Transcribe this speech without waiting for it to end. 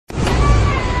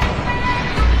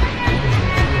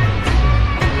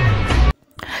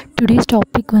Today's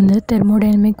topic வந்து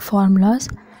thermodynamic formulas.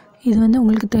 இது வந்து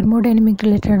உங்களுக்கு thermodynamic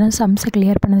related sums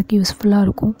clear பண்ணதுக்கு யூஸ்ஃபுல்லாக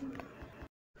இருக்கும்.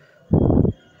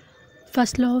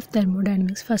 First law of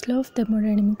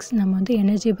thermodynamics நம்ம வந்து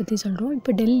எனர்ஜியை பற்றி சொல்கிறோம்.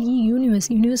 இப்போ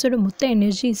யூனிவர்ஸோட மொத்த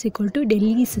energy is equal to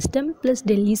Delhi system plus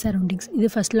Delhi surroundings. இது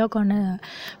first லாக்கான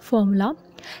formula.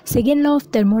 Second law of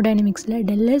தெர்மோடைனமிக்ஸில்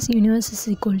 ∆S universe is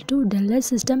equal to ∆S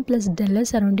system plus ∆S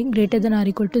surrounding greater than R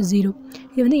equal to 0.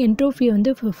 இது வந்து என்ட்ரோஃபியை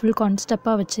வந்து ஃபுல்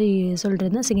கான்ஸ்டப்பாக வச்சு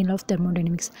சொல்கிறது தான் second law of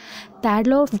thermodynamics. Third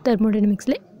law of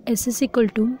தெர்மோடைனமிக்ஸில் S is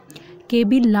equal to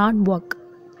KB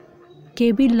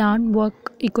ln work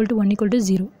equal to 1 equal to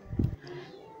 0.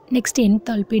 Next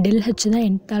enthalpy ∆H தான்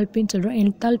என்தால்பின்னு சொல்கிறோம்.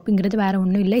 என்தால்பிங்கிறது வேறு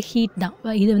ஒன்றும் இல்லை, ஹீட் தான்.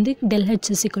 இது வந்து ∆H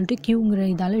is equal to Qங்கிற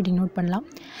இதால் டினோட் பண்ணலாம்.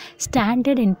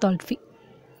 ஸ்டாண்டர்ட் என்தால்பி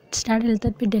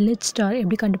 ∆H ஸ்டார்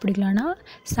எப்படி கண்டுபிடிக்கலாம்னா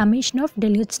summation of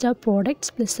 ∆H star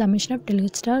products plus summation of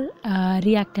 ∆H star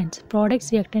reactance.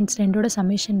 Products reactance ரெண்டோட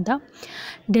சமேஷன் தான்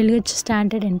 ∆H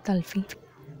standard enthalpy.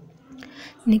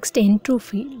 Next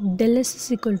entropy ∆S is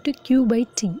equal to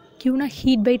Q/T. Qனா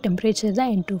heat by temperature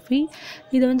தான் entropy.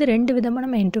 இது வந்து ரெண்டு விதமாக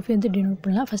நம்ம entropy வந்து டினோட்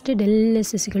பண்ணலாம். First ∆S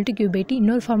is equal to Q/T.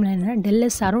 இன்னொரு ஃபார்முலா என்னென்னா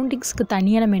 ∆S சரௌண்டிங்ஸ்க்கு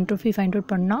தனியாக நம்ம என்ட்ரோஃபி ஃபைண்ட் அவுட்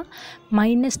பண்ணால்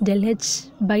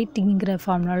 -∆H/Tங்கிற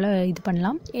ஃபார்முலாவில் இது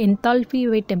பண்ணலாம். என்தால்பி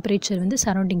பை டெம்பரேச்சர் வந்து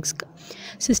சரௌண்டிங்ஸ்க்கு.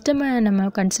 சிஸ்டமை நம்ம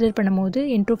கன்சிடர் பண்ணும்போது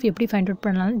என்ட்ரோஃபி எப்படி ஃபைண்ட் அவுட்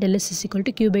பண்ணலாம் ∆S is equal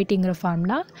to Q/Tங்கிற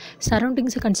formula.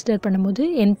 சரௌண்டிங்ஸை consider பண்ணும்போது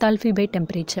என்தால்பி பை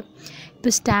டெம்பரேச்சர்.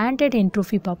 இப்போ ஸ்டாண்டர்ட்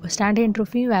என்ட்ரோஃபி பார்ப்போம். ஸ்டாண்டர்ட்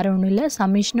என்ட்ரோஃபி வேறு ஒன்றும் இல்லை,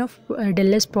 summation of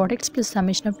 ∆S products plus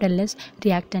summation of ∆S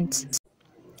reactance.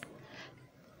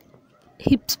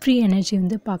 Hips free energy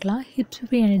வந்து பார்க்கலாம். ஹிப்ஸ்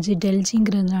ஃப்ரீ எனர்ஜி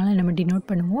 ∆Gங்கிறதுனால நம்ம டினோட்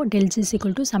பண்ணுவோம். ∆G is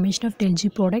equal to summation of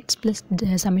 ∆G products plus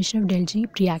summation of ∆G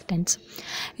reactants.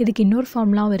 இதுக்கு இன்னொரு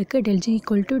ஃபார்முலாவும் இருக்குது. ∆G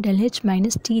equal to ∆H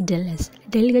minus T ∆S.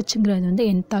 ∆Hங்கிறது வந்து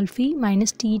enthalpy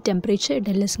minus T temperature,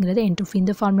 ∆Sங்கிறது entropy.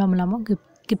 இந்த formula மூலமாக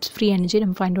ஹிப்ஸ் ஃப்ரீ எனர்ஜி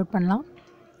நம்ம find out பண்ணலாம்.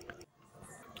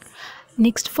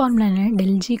 Next formula என்ன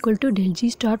 ∆G equal to ∆G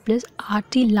star plus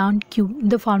RT ln Q.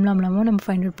 இந்த ஃபார்முலா மூலமாக நம்ம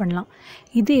ஃபைண்ட் அவுட் பண்ணலாம்.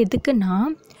 இது எதுக்குன்னா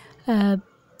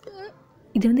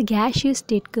இது வந்து கேஷியஸ்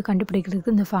ஸ்டேட்க்கு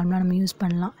கண்டுபிடிக்கிறதுக்கு இந்த ஃபார்முலா நம்ம யூஸ்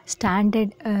பண்ணலாம்.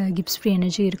 ஸ்டாண்டர்ட் கிப்ஸ் ஃப்ரீ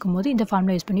எனர்ஜி இருக்கும்போது இந்த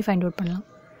ஃபார்முலா யூஸ் பண்ணி ஃபைண்ட் அவுட் பண்ணலாம்.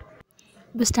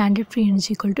 இப்போ standard free energy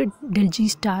equal to ∆G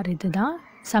star, இது தான்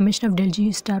summation of ∆G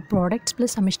star products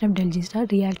plus summation of ∆G star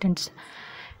reactance.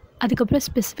 அதுக்கப்புறம்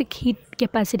ஸ்பெசிஃபிக் ஹீட்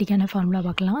கெப்பாசிட்டிக்கான ஃபார்முலா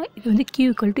பார்க்கலாம். இது வந்து Q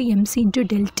equal to MC into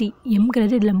 ∆T.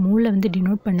 எம்ங்கிறது இதில் மூலில் வந்து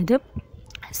டினோட் பண்ணுது,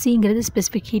 சிங்கிறது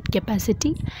specific heat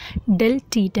capacity,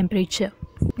 ∆T temperature.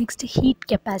 Next heat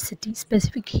capacity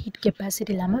specific heat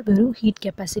capacity இல்லாமல் வெறும் heat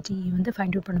capacity வந்து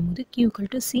ஃபைண்ட் அவுட் பண்ணும்போது Q equal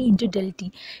to C into ∆T.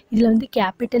 இதில் வந்து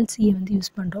கேபிட்டல் சியை வந்து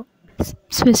யூஸ் பண்ணுறோம்.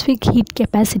 ஸ்பெசிஃபிக் ஹீட்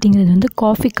கெப்பாசிட்டிங்கிறது வந்து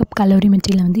காஃபி கப்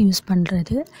கலோரிமெட்ரியில் வந்து யூஸ்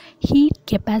பண்ணுறது. Heat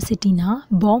கெப்பாசிட்டினா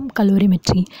bomb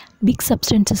calorimetry, big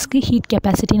சப்ஸ்டன்சஸ்க்கு heat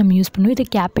capacity நம்ம யூஸ் பண்ணுவோம். இது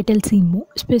capital C.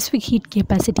 Specific heat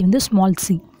capacity வந்து ஸ்மால்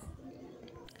சி.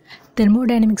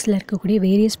 தெர்மோடைனமிக்ஸில் இருக்கக்கூடிய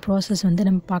வேரியஸ் ப்ராசஸ் வந்து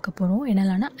நம்ம பார்க்க போகிறோம்.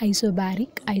 என்னென்னா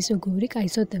ஐசோபேரிக், ஐசோகோரிக்,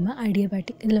 ஐசோதெர்மல்,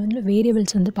 அடியபேட்டிக். இதில் வந்து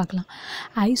வேரியபிள்ஸ் வந்து பார்க்கலாம்.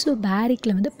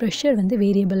 ஐசோபேரிக்கில் வந்து ப்ரெஷர் வந்து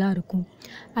வேரியபிளாக இருக்கும்,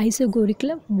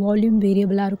 ஐசோகோரிக்கில் வால்யூம்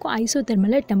வேரியபிளாக இருக்கும்,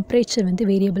 ஐசோதெர்மலில் டெம்பரேச்சர் வந்து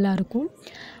வேரியபிளாக இருக்கும்,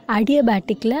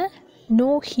 அடியபேட்டிக்கில் நோ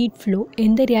ஹீட் ஃப்ளோ,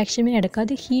 எந்த ரியாக்ஷனுமே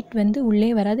நடக்காது, ஹீட் வந்து உள்ளே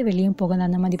வராது வெளியும் போகாது,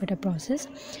 அந்த மாதிரிப்பட்ட ப்ராசஸ்.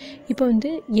 இப்போ வந்து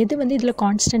எது வந்து இதில்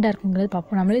கான்ஸ்டண்ட்டாக இருக்குங்கிறது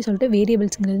பார்ப்போம். நம்மளே சொல்லிட்டு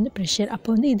வேரியபிள்ஸுங்கிறது வந்து ப்ரெஷர். அப்போ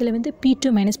வந்து இதில் வந்து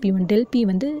P2 minus P1 ∆P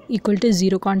வந்து ஈக்குவல் டு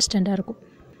 0 கான்ஸ்டண்ட்டாக இருக்கும்.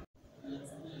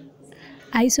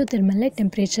 ஐசோதெர்மலில்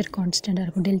டெம்பரேச்சர் கான்ஸ்டண்ட்டாக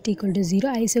இருக்கும், ∆T equal to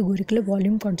 0. ஐசோகோரிக்கில்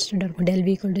வால்யூம் கான்ஸ்டண்ட்டாக இருக்கும், ∆V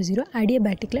equal to 0.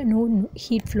 அடியபேட்டிக்கில் no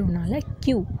heat ஃப்ளோனால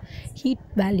Q heat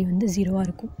value வந்து 0வாக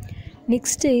இருக்கும்.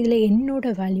 நெக்ஸ்ட்டு இதில் என்னோட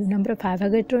வேல்யூ நம்பர் ஆஃப்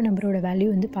அவகேட்ரோ நம்பரோட வேல்யூ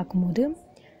வந்து பார்க்கும்போது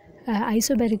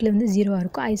ஐசோபேரிக்கில் வந்து 0வாக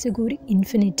இருக்கும், ஐசோகோரிக்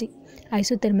இன்ஃபினிட்டி,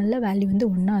 ஐசோதெர்மலில் வேல்யூ வந்து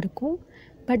 1ஆக இருக்கும்.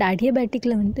 பட்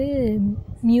அடியபேட்டிக்கில் வந்து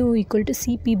மியூ ஈக்குவல் டு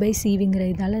CP/CVங்கிற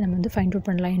இதால் நம்ம வந்து ஃபைண்ட் அவுட்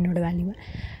பண்ணலாம் என்னோடய வேல்யூவை.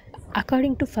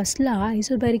 According to first law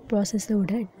isobaric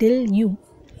ப்ராசஸோட ∆U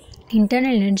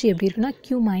internal energy எப்படி இருக்குன்னா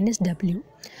Q minus W.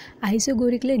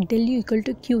 ஐசோகோரிக்கில் ∆U equal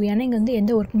to Q, ஏன்னா இங்கே வந்து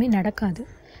எந்த ஒர்க்குமே நடக்காது,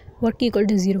 ஒர்க் ஈக்குவல்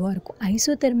டு 0வாக இருக்கும்.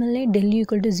 ஐசோதெர்மல்லே ∆U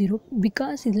equal to 0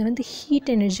 பிகாஸ் இதில் வந்து ஹீட்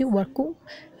எனர்ஜி ஒர்க்கும்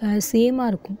சேமாக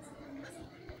இருக்கும்.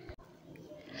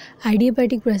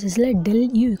 அடியபேட்டிக் ப்ராசஸில்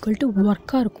 ∆U equal to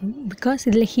ஒர்க்காக இருக்கும் பிகாஸ்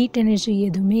இதில் ஹீட் எனர்ஜி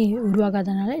எதுவுமே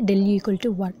உருவாகாதனால ∆U equal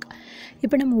to ஒர்க்.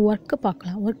 இப்போ நம்ம ஒர்க்கை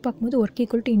பார்க்கலாம். ஒர்க் பார்க்கும்போது work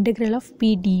equal to integral of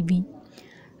PdV.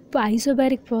 இப்போ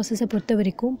ஐசோபேரிக் ப்ராசஸை பொறுத்த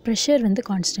வரைக்கும் ப்ரெஷர் வந்து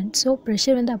கான்ஸ்டன்ட், ஸோ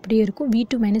ப்ரெஷர் வந்து அப்படியே இருக்கும்,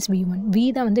 V2 minus V1. V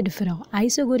தான் வந்து டிஃபர் ஆகும்.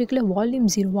 ஐசோகோரிக்கில் வால்யூம்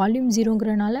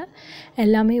 0ங்கிறனால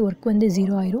எல்லாமே ஒர்க் வந்து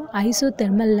 0 ஆயிரும்.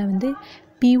 ஐசோதெர்மலில் வந்து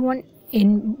P1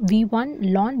 V1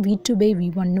 ln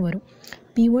V2/V1ன்னு வரும்.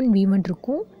 P1 V1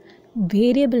 இருக்கும்,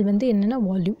 வேரியபிள் வந்து என்னென்னா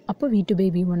வால்யூம், அப்போ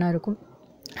V2/V1 இருக்கும்.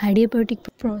 adiabatic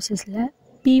processல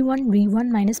P1 V1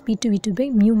 minus P2 V2 by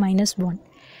mu minus 1.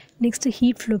 Next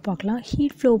heat flow பார்க்கலாம்.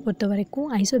 heat flow பொறுத்த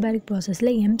வரைக்கும் isobaric processல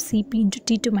mCp into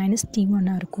T2 minus T1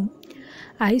 இருக்கும்.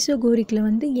 ஐசோகோரிக்கில்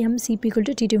வந்து mCp equal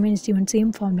to T2 minus T1 same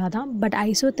formula தான். பட்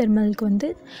ஐசோதெர்மலுக்கு வந்து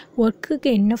ஒர்க்குக்கு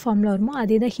என்ன ஃபார்முலா வருமோ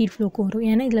அதே தான் ஹீட் ஃப்ளோக்கும் வரும்.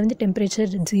 ஏன்னா இதில் வந்து டெம்பரேச்சர்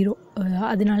 0,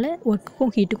 அதனால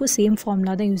ஒர்க்குக்கும் ஹீட்டுக்கும் சேம்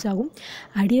ஃபார்முலா தான் யூஸ் ஆகும்.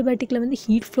 அடியபேட்டிக்கில் வந்து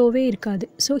ஹீட் ஃப்ளோவே இருக்காது.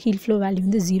 ஸோ ஹீட் ஃப்ளோ வேல்யூ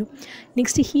வந்து 0.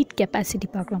 நெக்ஸ்ட்டு ஹீட் கெப்பாசிட்டி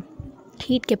பார்க்கலாம்.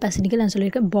 ஹீட் கெப்பாசிட்டிக்கு நான்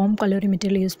சொல்லியிருக்கேன் பாம்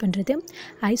கலோரிமீட்டரில் யூஸ் பண்ணுறது.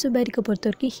 ஐசோபேரிக்கை பொறுத்த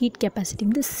வரைக்கும் ஹீட் கெப்பாசிட்டி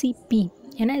வந்து சிபி,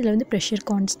 ஏன்னா இதில் வந்து ப்ரெஷர்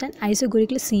கான்ஸ்டன்ட்.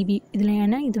 ஐசோகோரிக்கில் சிவி, இதில்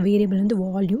ஏன்னா இது வேரியபிள் வந்து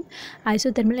வால்யூம்.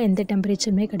 ஐசோதெர்மலில் எந்த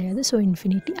டெம்பரேச்சருமே கிடையாது, ஸோ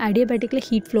இன்ஃபினிட்டி. அடியபேட்டிக்கில்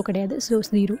ஹீட் ஃப்ளோ கிடையாது, ஸோ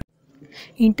 0.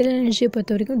 இன்டர்னல் எனர்ஜியை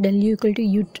பொறுத்த வரைக்கும் del U equal to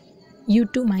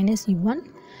U2 minus U1.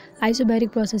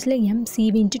 Isobaric ப்ராசஸில்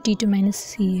mCv into T2 minus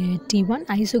T1.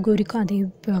 ஐசோகோரிக்கும் அதே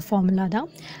ஃபார்முலா தான்.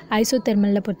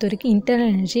 ஐசோதெர்மலில் பொறுத்த வரைக்கும்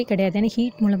இன்டர்னல் எனர்ஜி கிடையாது, ஏன்னா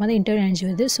ஹீட் மூலமாக தான் இன்டர்னல் எனர்ஜி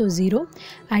வருது, ஸோ 0.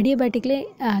 அடியபேட்டிக்கில்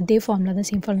அதே ஃபார்முலா தான்,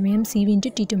 same formula mCv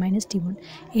into T2 minus T1.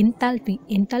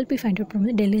 Enthalpy find out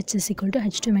பண்ணும்போது del H is equal to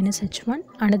H2 minus H1.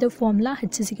 another formula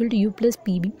H is equal to U plus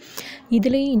PB.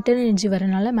 இதுலேயும் internal energy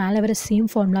வரனால மேலே வர same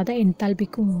formula தான்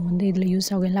என்தால்பிக்கும் வந்து இதில்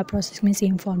use ஆகும். எல்லா ப்ராசஸ்க்குமே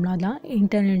சேம் ஃபார்முலா தான்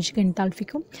இன்டர்னல் எனர்ஜிக்கும்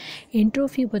என்தால்பிக்கும்.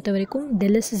 என்ட்ரோஃபி பொறுத்த வரைக்கும்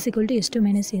del S is equal to S2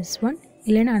 minus S1.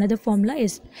 இல்லைன்னா another formula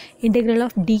is integral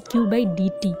of dq by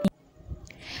dt.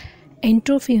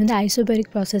 Entropy வந்து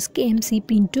isobaric ப்ராசஸ்க்கு mCp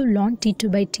into ln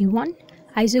T2 by T1.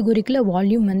 ஐசோகோரிக்கில்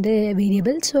volume வந்து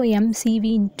variable, so mCv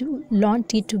into ln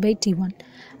T2 by T1.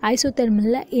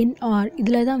 ஐசோதெர்மலில் nr,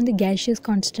 இதில் தான் வந்து gaseous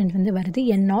constant வந்து வருது,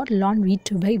 nr ln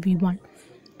V2 by V1.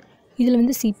 இதில்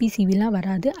வந்து சிபிசிவிலாம்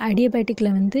வராது. அடியபேட்டிக்கில்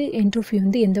வந்து என்ட்ரோஃபி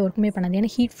வந்து எந்த ஒர்க்குமே பண்ணாது, ஏன்னா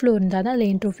ஹீட் ஃப்ளோ இருந்தால் தான் அதில்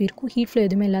என்ட்ரோஃபி இருக்கும். ஹீட் ஃப்ளோ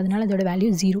எதுவுமே இல்லாதனால அதோட வேல்யூ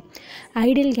 0.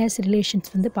 ஐடியல் கேஸ் ரிலேஷன்ஸ்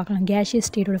வந்து பார்க்கலாம். கேஷியஸ்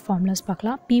ஸ்டேட்டோட ஃபார்முலாஸ்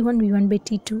பார்க்கலாம். P1 V1 by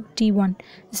T2 T1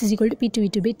 this is equal to P2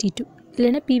 V2 by T2.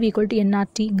 இல்லைன்னா PV equal to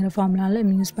nRTங்கிற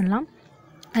ஃபார்முலாவில் யூஸ் பண்ணலாம்.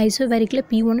 ஐசோபேரிக்கில்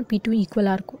P1 P2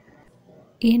 ஈக்குவலாக இருக்கும்,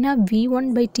 ஏன்னா V1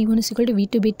 by T1 is equal to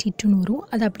V2 by T2ன்னு வரும்.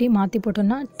 அதை அப்படியே மாற்றி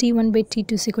போட்டோம்னா T1 by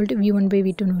T2 is equal to V1 by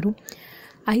V2ன்னு வரும்.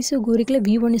 ஐசோகோரிக்கில்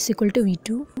V1 is equal to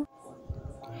V2.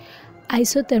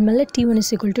 ஐசோதெர்மலில் T1 is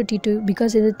equal to T2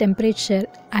 because இது டெம்பரேச்சர்.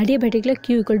 அடியபேட்டிக்கில்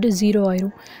Q equal to 0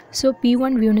 ஆயிரும். So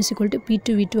P1 V1 is equal to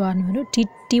P2 V2 ஆர்னு வரும்.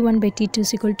 T1 by T2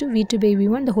 is equal to V2 by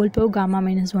V1 the whole power gamma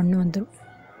minus 1 வந்துடும்.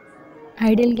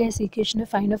 Ideal case ஈக்குவேஷனை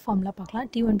final formula பார்க்கலாம்.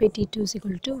 T1 by T2 is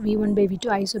equal to V1 by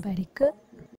V2 ஐசோபேரிக்கு.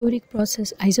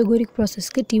 Isochoric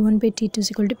ப்ராசஸ்க்கு T1 by T2 is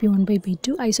equal to P1 by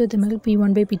P2. ஐசோதெர்மலுக்கு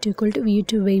P1 by P2 equal to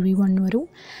V2 by V1 வரும்.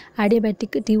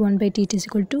 அடியபேட்டிக்கு T1 by T2 is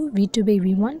equal to V2 by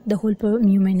V1 the whole power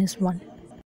mu minus 1.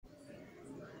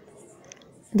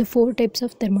 The 4 types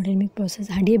of thermodynamic process: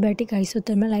 adiabatic,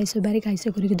 isothermal, isobaric,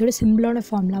 isogoric. இதோட சிம்பிளான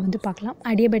formula வந்து பார்க்கலாம்.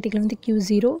 அடியபேட்டிக்கில் வந்து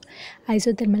Q0,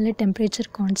 ஐசோதெர்மலில் temperature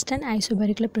constant,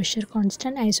 ஐசோபேரிக்கில் pressure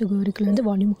constant, ஐசோகோரிக்கில் வந்து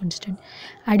volume constant.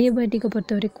 அடியபேட்டிக்கை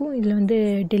பொறுத்த வரைக்கும் இதில் வந்து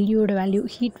டெல்யூட வேல்யூ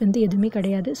ஹீட் வந்து எதுவுமே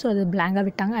கிடையாது, ஸோ அது பிளாங்காக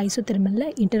விட்டாங்க. ஐசோதெர்மலில்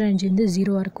இன்டர்னல் எனர்ஜி வந்து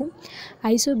 0 இருக்கும்.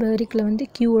 ஐசோபேரிக்கில் வந்து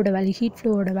Qவோட வேல்யூ, ஹீட்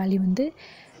ஃப்ளோவோட வேல்யூ வந்து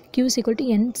Q is equal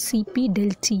to NCP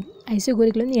del T.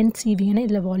 ஐசோகோரிக்கில் வந்து NCV, ஏன்னா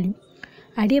இதில் வால்யூம்.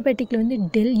 அடியபேட்டிக்கில் வந்து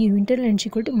del U internal energy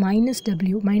equal to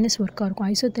 -W, minus ஒர்க்காக இருக்கும்.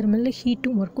 ஐசோதெர்மலில்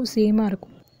ஹீட்டும் ஒர்க்கும் சேமாக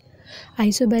இருக்கும்.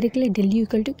 ஐசோபேரிக்கில் del U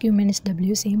equal to Q minus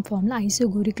W same ஃபார்மில்.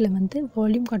 ஐசோகோரிக்கில் வந்து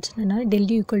volume கான்ஸ்டன்ட்னால del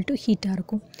U equal to ஹீட்டாக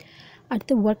இருக்கும்.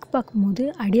 அடுத்து ஒர்க் பார்க்கும்போது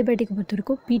அடியபேட்டிக்கை பொறுத்த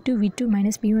வரைக்கும் P2 V2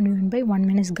 minus P1 V1 by 1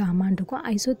 minus gammaன்னு இருக்கும்.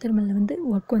 ஐசோதெர்மலில் வந்து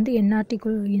ஒர்க் வந்து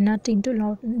nRT into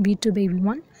ln V2 by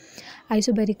V1.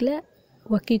 ஐசோபேரிக்கில்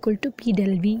work equal to P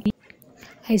del V.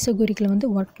 ஐசோகோரிக்கில் வந்து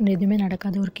ஒர்க் எதுவுமே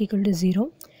நடக்காது, ஒர்க் ஈக்குவல் டு 0.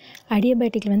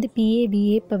 அடியபேட்டிக்கில் வந்து PA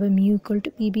VA power mu equal to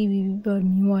PB VB power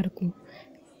மியூவாக இருக்கும்.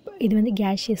 இது வந்து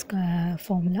gaseous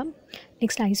formula.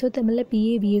 Next ஐசோதெர்மலில்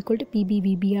PA VA equal to PB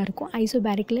VBயாக இருக்கும்.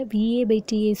 ஐசோபேரிக்கில் VA by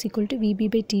TA is equal to VB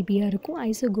by TBயாக இருக்கும்.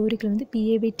 ஐசோகோரிக்கில் வந்து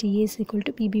PA by TA is equal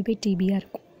to PB by TBயாக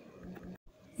இருக்கும்.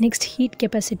 Next heat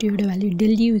கெப்பாசிட்டியோட value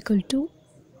del U equal to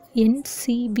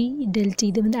NCB del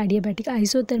T. இது வந்து adiabatic.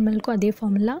 ஐசோதெர்மலுக்கும் அதே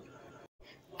formula.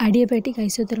 Adiabatic,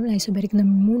 isothermal, isobaric இந்த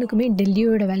மூணுக்குமே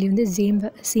டெல்யூவோட value வந்து same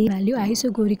value.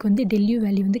 Isochoric வந்து tell you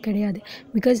value வந்து கிடையாது,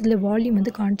 பிகாஸ் இதில் வால்யூம்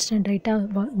வந்து கான்ஸ்டன்ட்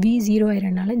ரைட்டாக V0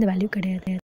 ஆயிரனால இந்த வேல்யூ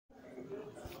கிடையாது.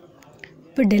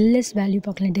 இப்போ del S வேல்யூ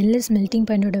பார்க்கலாம். del S melting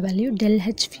பாயிண்டோட value del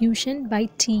H fusion by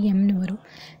TMன்னு வரும்.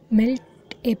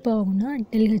 மெல்ட் எப்போ ஆகும்னா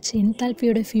del H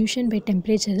என்தால்பியோட fusion by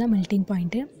temperature தான் மெல்ட்டிங்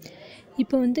பாயிண்ட்டு.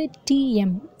 இப்போ வந்து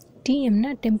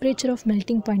TMனா temperature of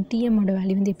melting point. TMோட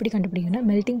value வந்து எப்படி கண்டுபிடிக்கணும்னா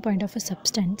melting point of a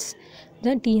substance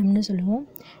தான் TMன்னு சொல்லுவோம்.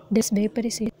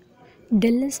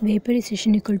 del S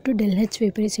vaporisation equal to del H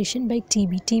vaporisation by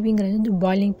TB. TBங்கிறது வந்து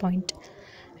boiling point,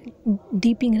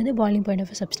 DPங்கிறது boiling point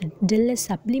of a substance. del S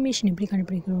sublimation எப்படி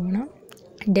கண்டுபிடிக்கிறோம்னா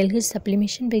del H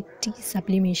sublimation by T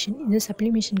sublimation. இந்த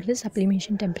சப்ளிமேஷனுக்கு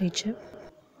sublimation temperature.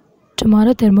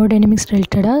 Tomorrow thermodynamics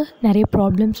ரிலேட்டடாக நிறைய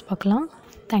problems பார்க்கலாம்.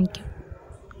 Thank you.